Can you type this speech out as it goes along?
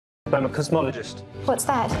I'm a cosmologist. What's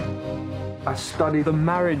that? I study the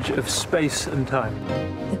marriage of space and time.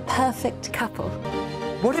 The perfect couple.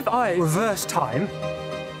 What if I reverse time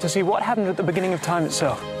to see what happened at the beginning of time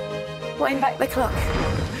itself? Wind back the clock.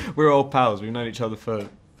 We're old pals. We've known each other for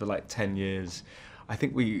like 10 years. I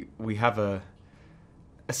think we have a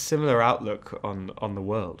similar outlook on the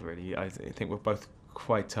world, really. I think we're both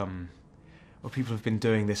quite, well, people who've been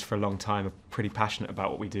doing this for a long time are pretty passionate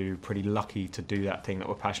about what we do, pretty lucky to do that thing that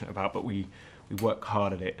we're passionate about, but we work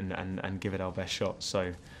hard at it and give it our best shot.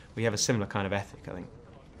 So we have a similar kind of ethic, I think.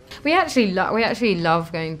 We actually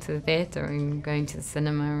love going to the theatre and going to the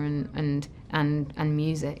cinema and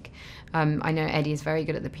music. I know Eddie is very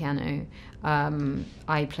good at the piano.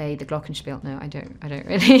 I play the glockenspiel. No, I don't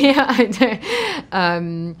really. I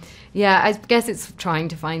don't. Yeah, I guess it's trying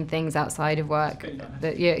to find things outside of work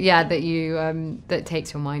that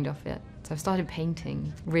takes your mind off it. So I've started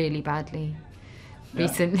painting really badly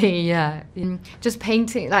recently. Yeah, just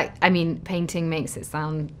painting. Painting makes it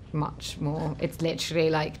sound much more. It's literally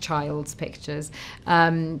like child's pictures.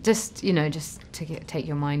 Just to take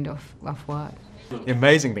your mind off work. The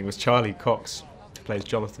amazing thing was Charlie Cox, who plays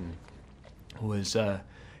Jonathan, was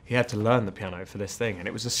he had to learn the piano for this thing, and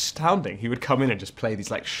it was astounding. He would come in and just play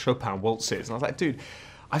these like Chopin waltzes, and I was like, dude,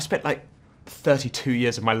 I've spent like 32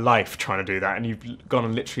 years of my life trying to do that, and you've gone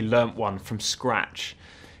and literally learnt one from scratch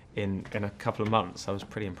in a couple of months. I was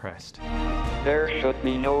pretty impressed. There should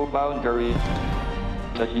be no boundary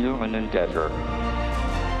to human endeavor.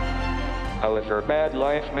 However bad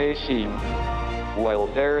life may seem, while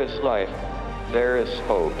there is life, there is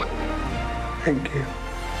hope. Thank you.